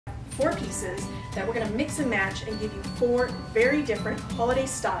4 pieces that we're going to mix and match and give you 4 very different holiday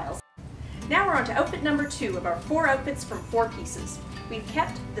styles. Now we're on to outfit number 2 of our 4 outfits from 4 pieces. We've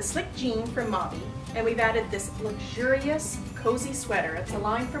kept the slick jean from Mavi, and we've added this luxurious, cozy sweater. It's a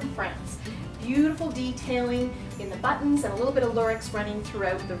line from France. Beautiful detailing in the buttons and a little bit of lurex running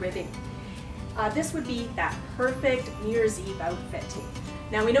throughout the ribbing. This would be that perfect New Year's Eve outfit.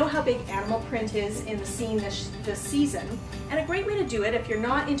 Now we know how big animal print is in the scene this season, and a great way to do it if you're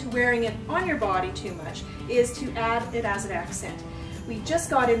not into wearing it on your body too much is to add it as an accent. We just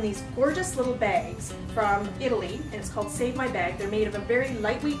got in these gorgeous little bags from Italy, and it's called Save My Bag. They're made of a very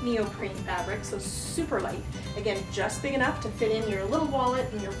lightweight neoprene fabric, so super light. Again, just big enough to fit in your little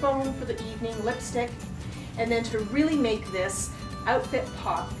wallet and your phone for the evening, lipstick. And then to really make this outfit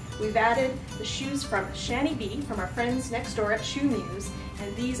pop, we've added the shoes from Shani B, from our friends next door at Shoe Muse,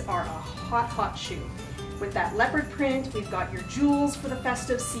 and these are a hot, hot shoe. With that leopard print, we've got your jewels for the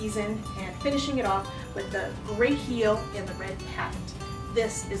festive season, and finishing it off with the great heel in the red patent.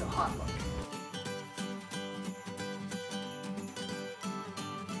 This is a hot look.